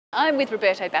I'm with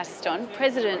Roberto Battiston,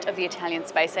 President of the Italian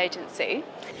Space Agency.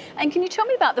 And can you tell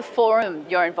me about the forum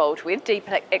you're involved with, Deep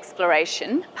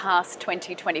Exploration, past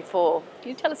 2024? Can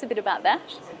you tell us a bit about that?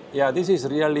 Yeah, this is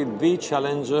really the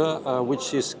challenge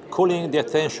which is calling the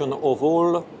attention of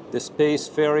all the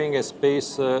spacefaring and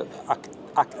space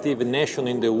active nation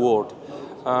in the world.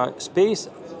 Space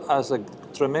has a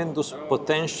tremendous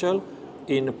potential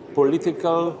in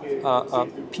political,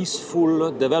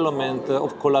 peaceful development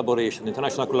of collaboration,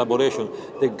 international collaboration.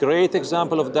 The great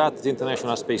example of that is the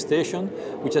International Space Station,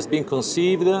 which has been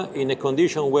conceived in a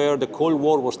condition where the Cold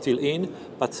War was still in,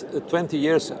 but 20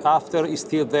 years after is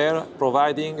still there,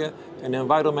 providing an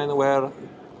environment where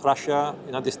Russia,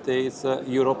 United States,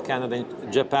 Europe, Canada,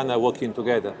 and Japan are working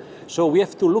together. So we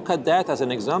have to look at that as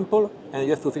an example, and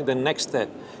you have to think the next step.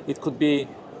 It could be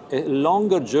a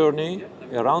longer journey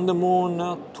around the moon,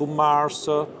 to Mars,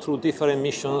 through different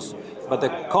missions, but the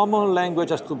common language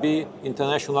has to be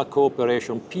international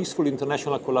cooperation, peaceful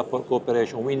international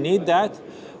cooperation. We need that.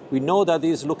 We know that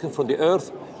is looking from the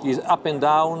Earth is up and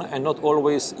down and not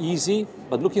always easy,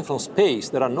 but looking from space,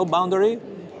 there are no boundary,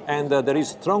 and there is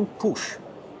strong push,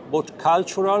 both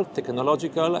cultural,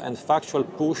 technological, and factual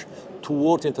push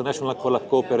towards international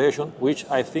cooperation, which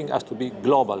I think has to be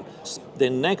global. The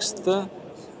next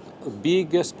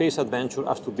big space adventure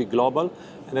has to be global,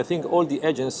 and I think all the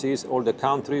agencies, all the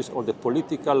countries, all the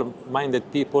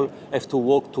political-minded people have to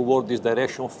work toward this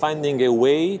direction, finding a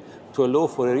way to allow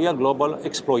for a real global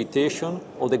exploitation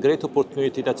of the great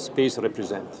opportunity that space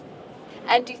represents.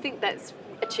 And do you think that's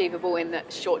achievable in the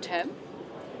short term?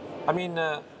 I mean,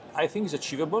 I think it's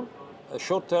achievable.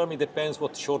 Short term, it depends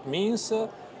what short means.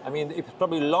 I mean, it's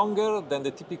probably longer than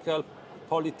the typical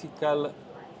political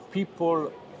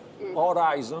people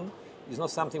horizon. Is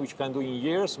not something which you can do in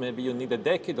years, maybe you need a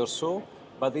decade or so,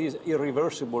 but it is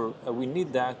irreversible. We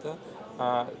need that.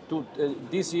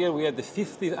 This year we had the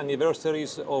 50th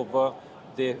anniversaries of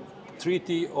the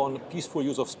Treaty on Peaceful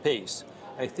Use of Space.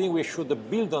 I think we should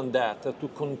build on that to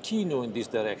continue in this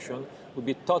direction. It would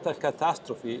be total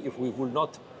catastrophe if we would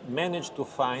not manage to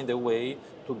find a way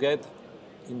to get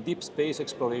in deep space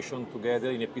exploration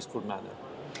together in a peaceful manner.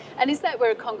 And is that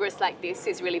where a Congress like this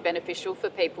is really beneficial for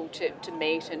people to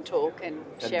meet and talk and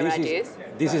share ideas?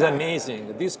 This is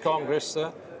amazing. This Congress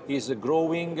is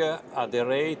growing at the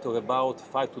rate of about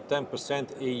 5 to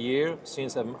 10% a year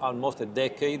since almost a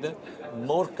decade.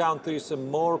 More countries,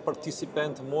 more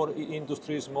participants, more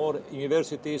industries, more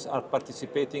universities are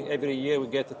participating. Every year we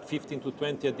get 15 to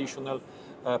 20 additional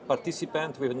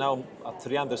participants. We're now at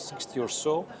 360 or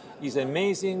so. It's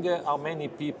amazing how many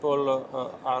people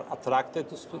are attracted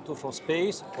from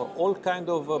space, for all kind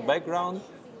of background,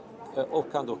 all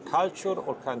kind of culture,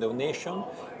 all kind of nation,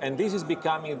 and this is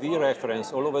becoming the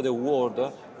reference all over the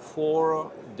world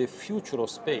for the future of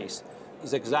space.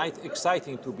 It's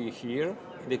exciting to be here,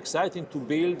 and exciting to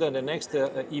build the next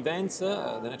events.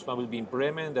 The next one will be in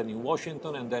Bremen, then in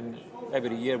Washington, and then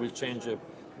every year we'll change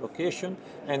location,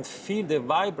 and feel the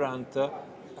vibrant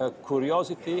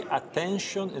curiosity,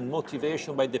 attention, and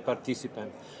motivation by the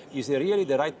participant. Is really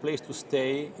the right place to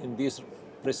stay in this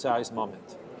precise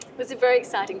moment. It was a very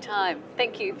exciting time.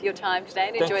 Thank you for your time today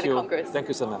and enjoy the Congress. Thank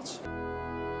you so much.